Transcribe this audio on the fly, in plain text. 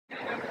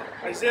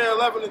Isaiah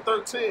 11 and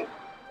 13.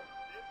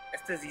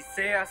 Este es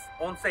Isaías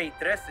 11 y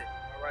 13.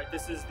 All right,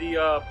 this is the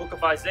book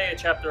of Isaiah,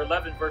 chapter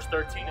 11, verse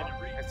 13, and it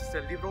reads. Este es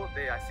el libro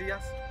de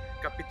Isaías,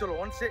 capítulo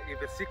 11 y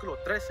versículo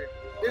 13.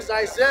 This is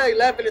Isaiah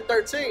 11 and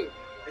 13.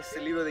 Este es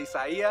el libro de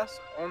Isaías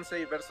 11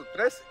 y verso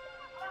 13.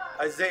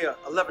 Isaiah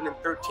 11 and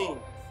 13.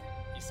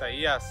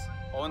 Isaías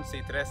 11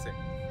 y 13.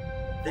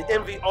 The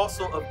envy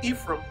also of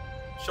Ephraim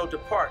shall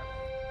depart,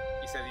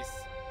 Y se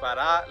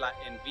disparará la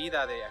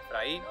envidia de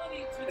Ephraim,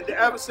 And the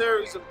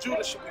adversaries of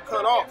Judah shall be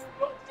cut off.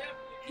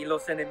 Y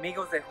los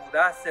enemigos de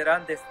Judá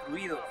serán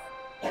destruidos.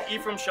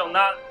 Ephraim shall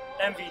not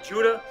envy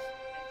Judah,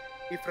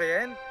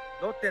 Ephraim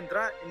no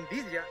tendrá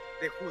envidia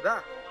de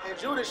Judá, And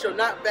Judah shall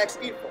not vex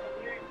Ephraim.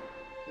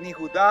 ni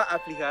Judá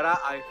aflijará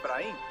a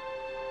Ephraim.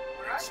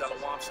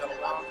 Shalom,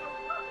 shalom.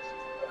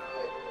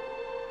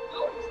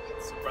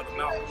 It's Brother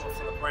Malcolm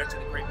from the branch of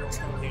the Great Mill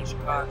School here in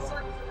Chicago.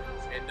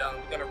 And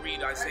we're going to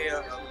read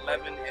Isaiah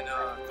 11 and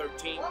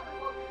 13.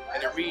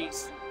 And it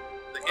reads,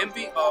 the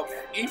envy of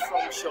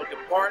Ephraim shall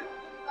depart,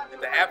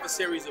 and the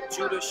adversaries of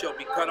Judah shall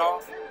be cut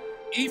off.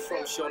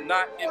 Ephraim shall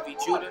not envy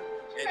Judah,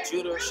 and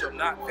Judah shall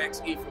not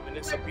vex Ephraim. And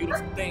it's a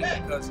beautiful thing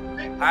because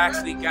I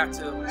actually got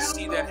to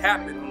see that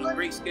happen on a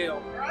great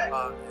scale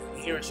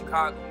here in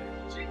Chicago.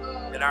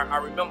 And I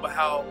remember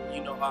how,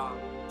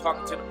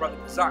 talking to the brother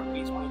Kazak,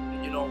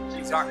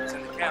 Kazak was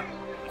in the camp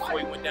before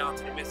he went down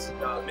to the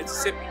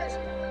Mississippi,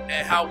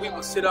 and how we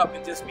would sit up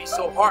and just be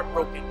so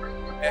heartbroken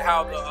at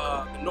how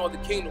the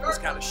Northern Kingdom was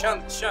kind of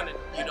shunning,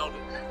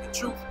 the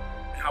truth,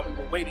 and how we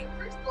were waiting.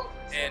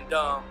 And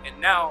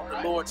now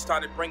the Lord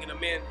started bringing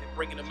them in and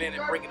bringing them in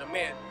and bringing them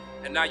in,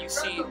 and now you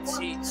see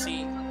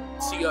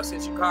us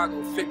in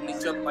Chicago fitting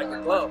each other like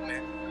a glove,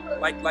 man.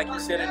 Like you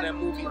said in that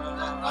movie,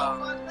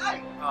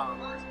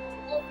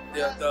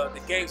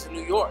 the gangs of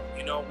New York.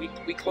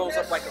 We close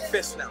up like a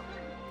fist now.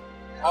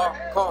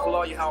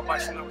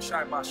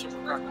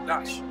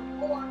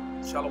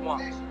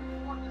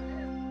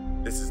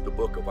 Shalom. This is the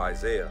book of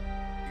Isaiah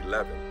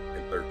 11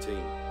 and 13.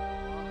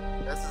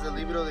 Este es el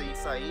libro de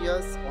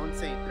Isaías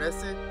 11 y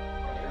 13.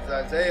 This is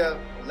Isaiah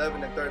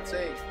 11 and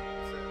 13.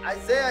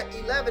 Isaiah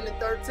 11 and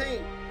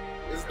 13.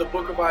 This is the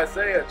book of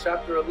Isaiah,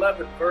 chapter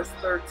 11, verse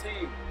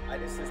 13.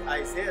 This is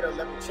Isaiah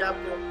 11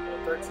 chapter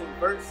 13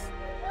 verse.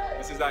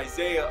 This is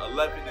Isaiah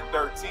 11 and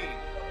 13.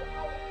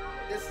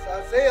 This is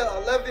Isaiah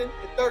 11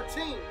 and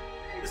 13.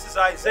 This is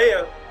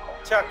Isaiah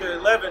chapter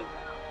 11,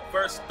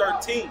 verse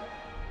 13.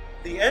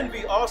 The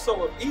envy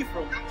also of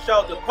Ephraim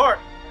shall depart,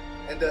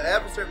 And the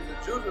adversaries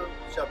of Judah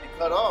shall be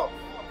cut off.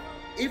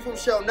 Ephraim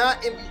shall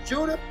not envy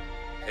Judah,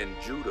 And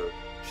Judah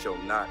shall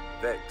not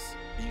vex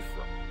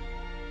Ephraim.